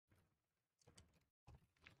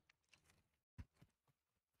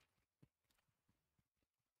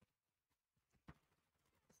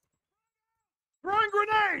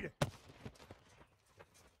grenade!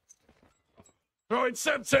 Throwing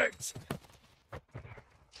Semtex!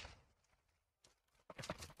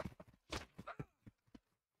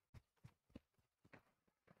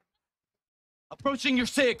 Approaching your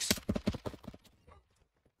 6.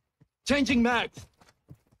 Changing mags.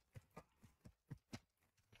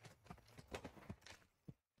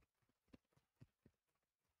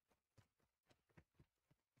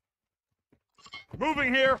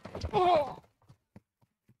 Moving here! Oh.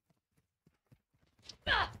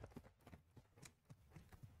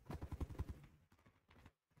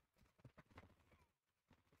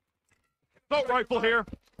 Assault rifle here!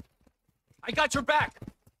 I got your back.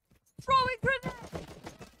 Throwing grenade!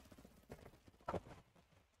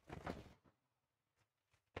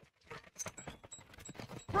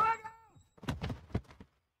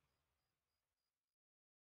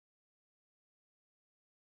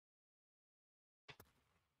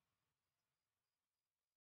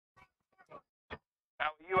 Our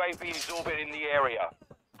UAV is orbiting the area.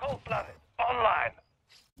 Cold-blooded, online.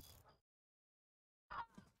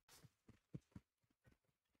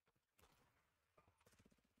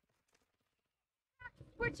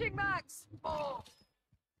 Switching max! Oh.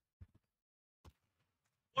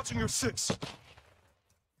 Watching your 6.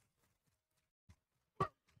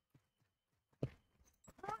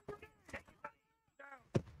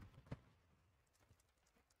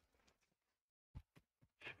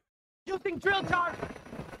 Using drill charge.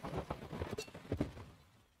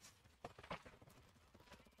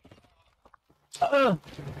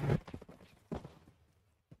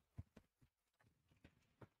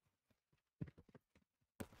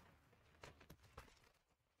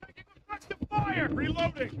 Taking effective fire!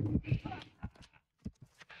 Reloading!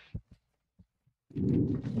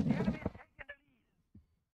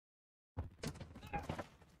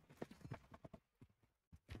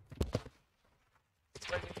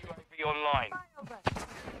 Friendly UAV online.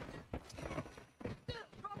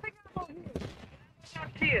 Dropping ammo here!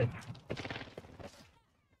 Cheers.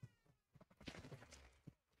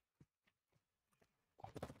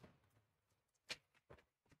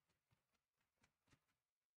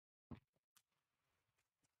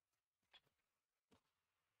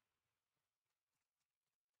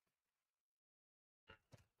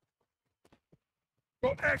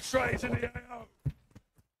 Got X-rays in the AO!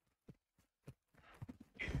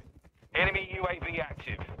 Enemy UAV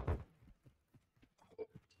active.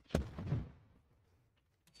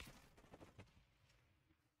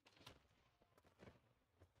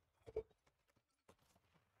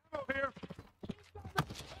 Ammo here!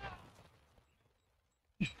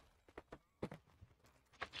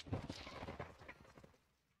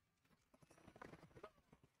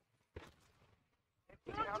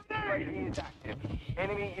 UAV is active.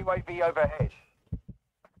 Enemy UAV overhead.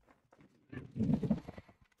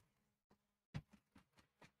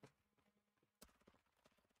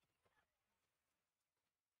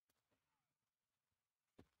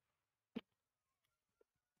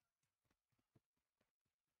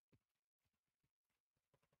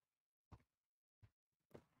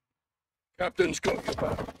 Captain's got your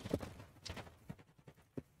back.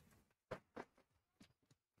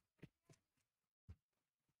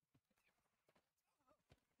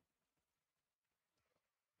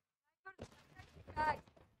 Max.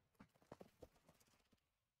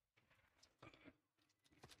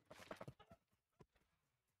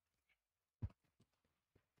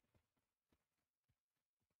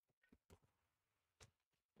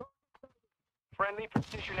 Friendly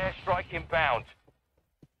precision airstrike inbound.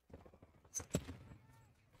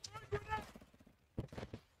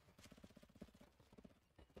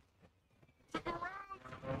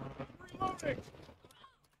 Reloading!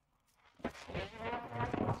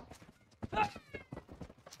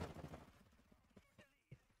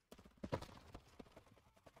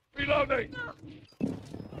 Reloading!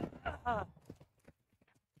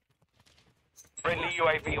 Friendly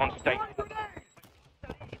UAV on station.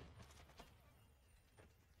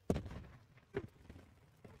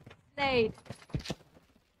 Nade.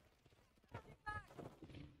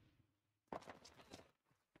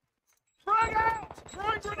 Frag out!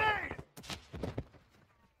 Throwing grenade!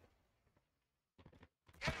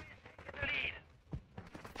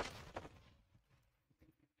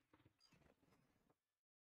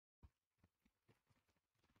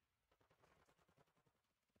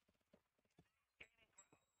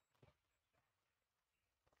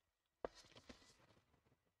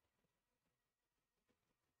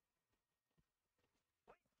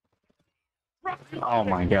 Oh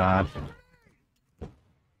my god.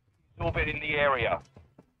 Orbiting the area.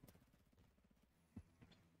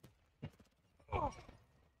 I'm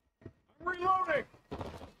reloading!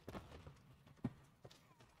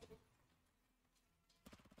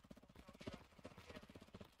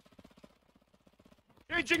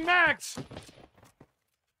 Changing mags!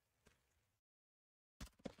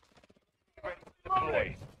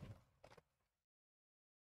 Deploy.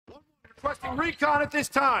 Requesting recon at this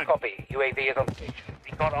time. Copy. UAV is on station.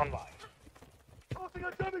 Recon online. Tossing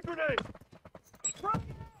a dummy grenade!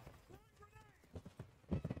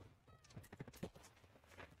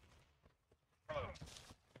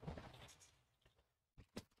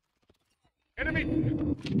 Enemy!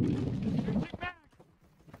 Changing mags!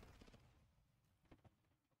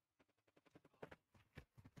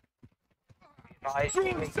 Advise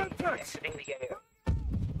Throwing UAV Semtex! exiting the area.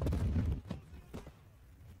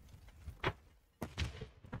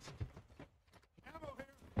 Ammo here!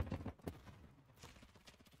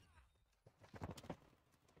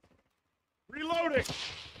 Reloading!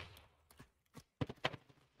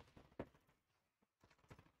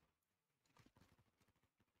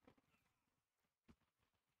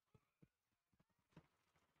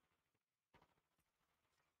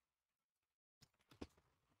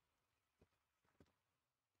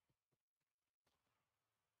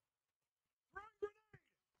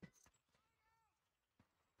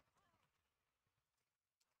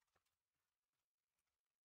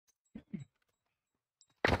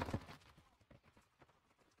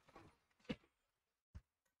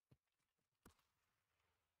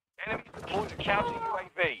 Enemy deployed a counter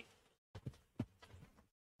UAV.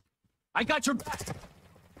 I got your back.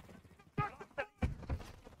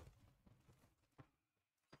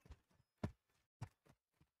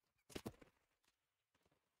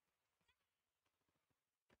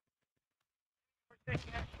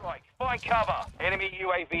 Taking a strike. Find cover. Enemy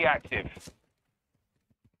UAV active.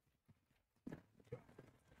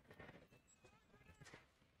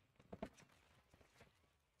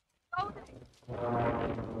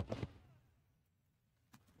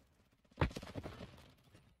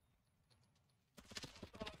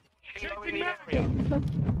 Kilo in the area.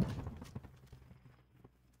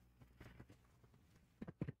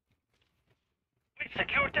 We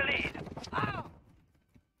secured the lead.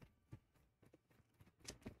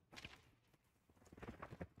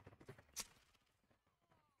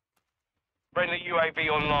 Friendly UAV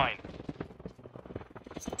online.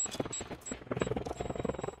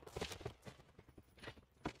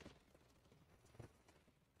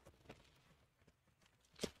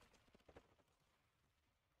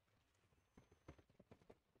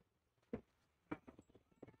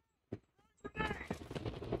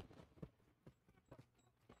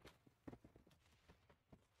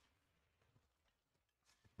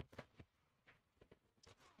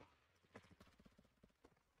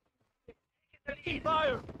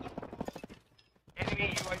 Fire!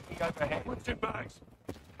 Enemy UAV overhead. Switching mags!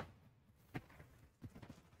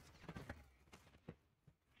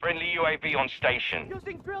 Friendly UAV on station.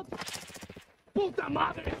 Using drill. Puta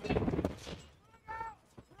madre!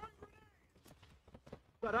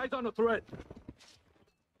 Got eyes on the threat.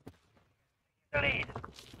 The lead.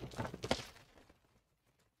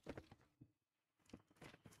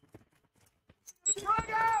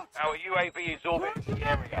 Frag out! Our UAV is orbiting the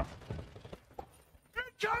area.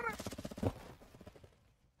 Incoming!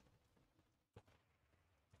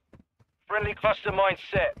 Friendly cluster mine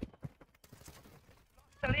set.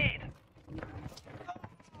 The lead.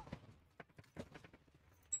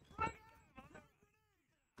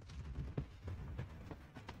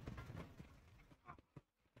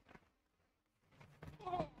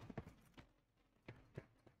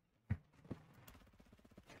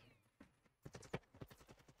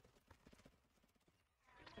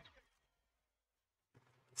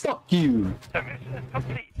 Fuck you. The mission is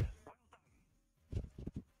complete.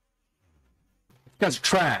 You guys are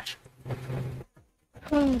trash.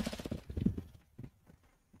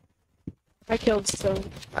 I killed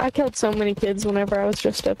so many kids whenever I was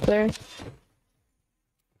just up there.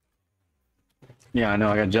 Yeah, I know.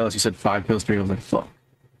 I got jealous. You said 5 kills, 3. I was like, fuck.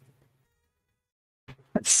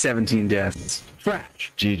 That's 17 deaths.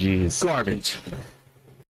 Trash. GG's. Garbage.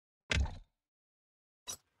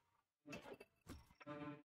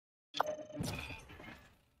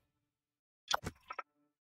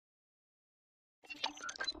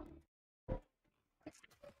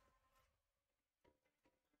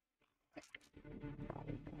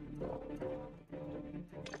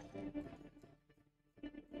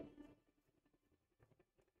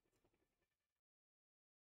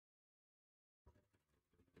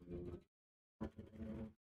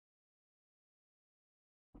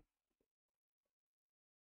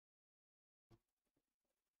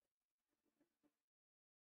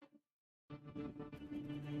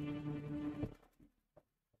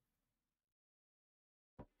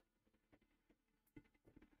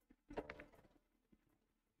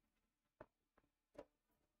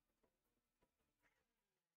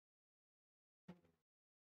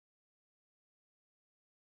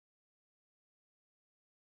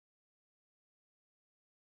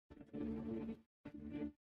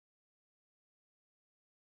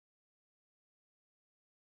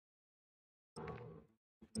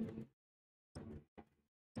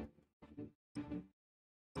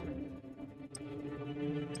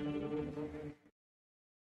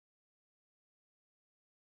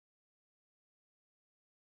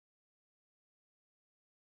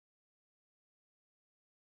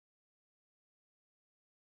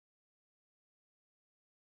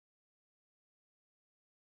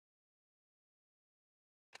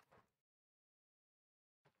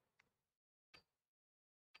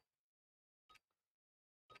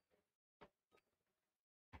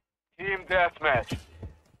 Team deathmatch.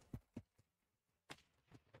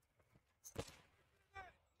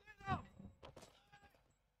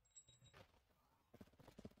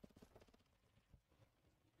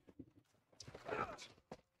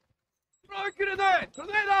 Throw a grenade!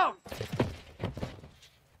 Grenade out!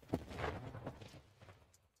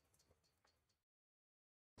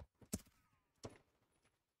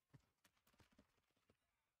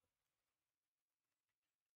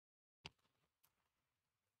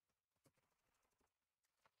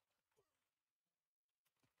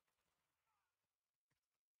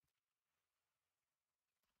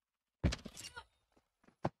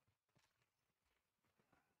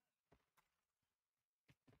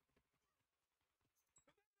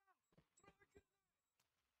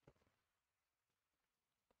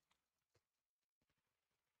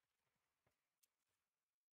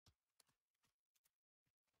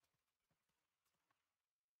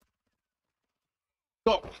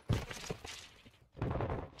 Go!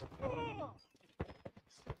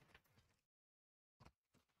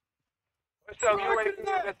 Hostile UAV in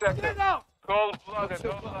the sector. Grenade out! Cold-blooded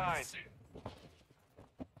online.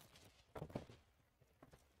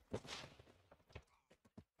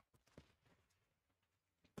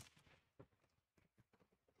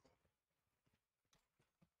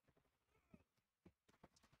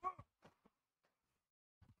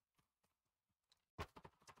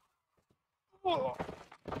 Oh.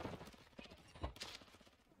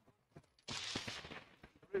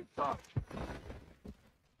 Recharge.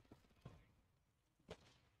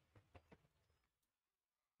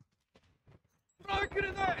 Throw a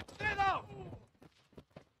grenade! Grenade out!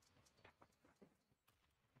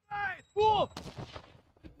 Grenade! Move!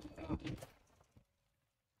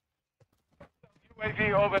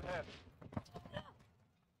 UAV overhead.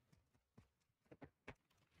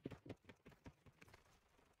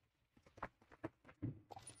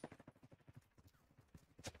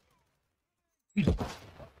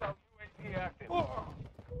 Hostile UAV active. Oh.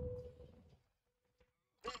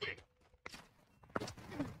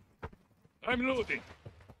 I'm loading.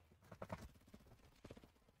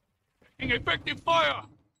 Taking effective fire!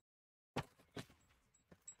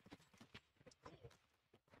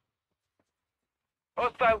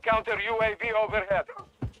 Hostile counter UAV overhead.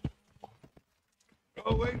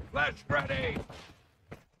 Going flash ready!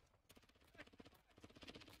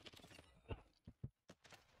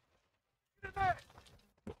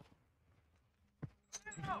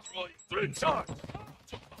 Recharge!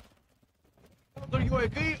 The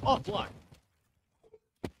UAV offline.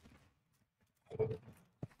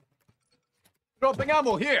 Dropping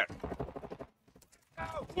ammo here.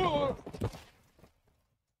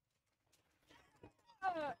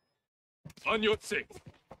 On your six.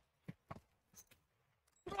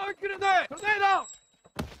 Throw a grenade! Grenade out!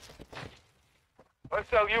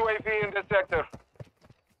 Hostile UAV in the sector.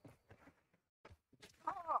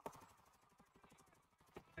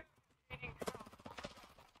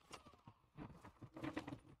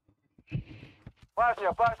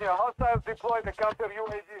 Pasha, hostiles deploy the counter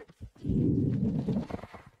UAV.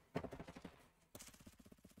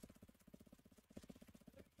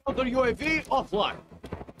 Counter UAV offline.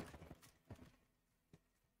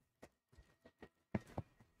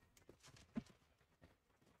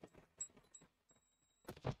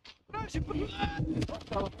 Quick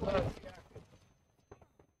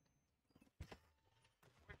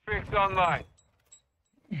fix online.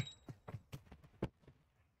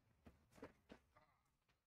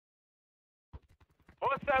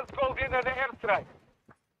 Hostiles called in an airstrike.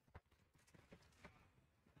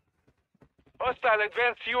 Hostile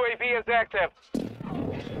advanced UAV is active.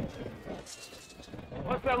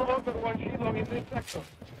 Hostile over one kilo in this sector.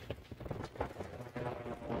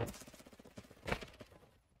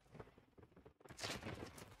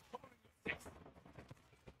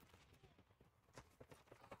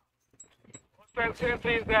 Hostile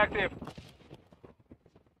sentry is active.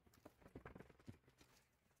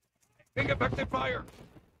 Taking effective fire!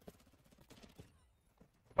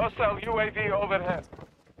 Hostile UAV overhead.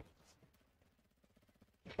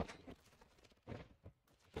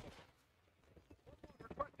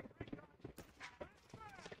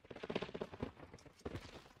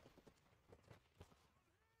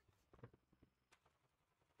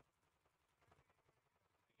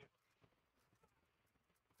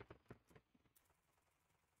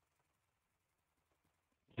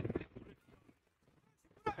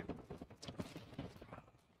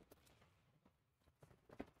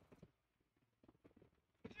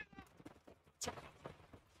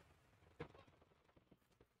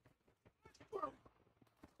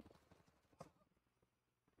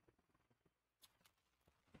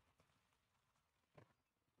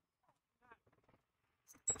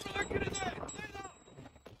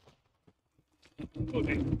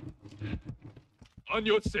 Moving. On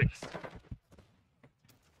your six.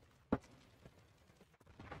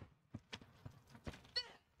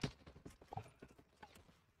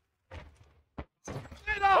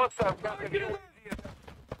 Hostile got the view.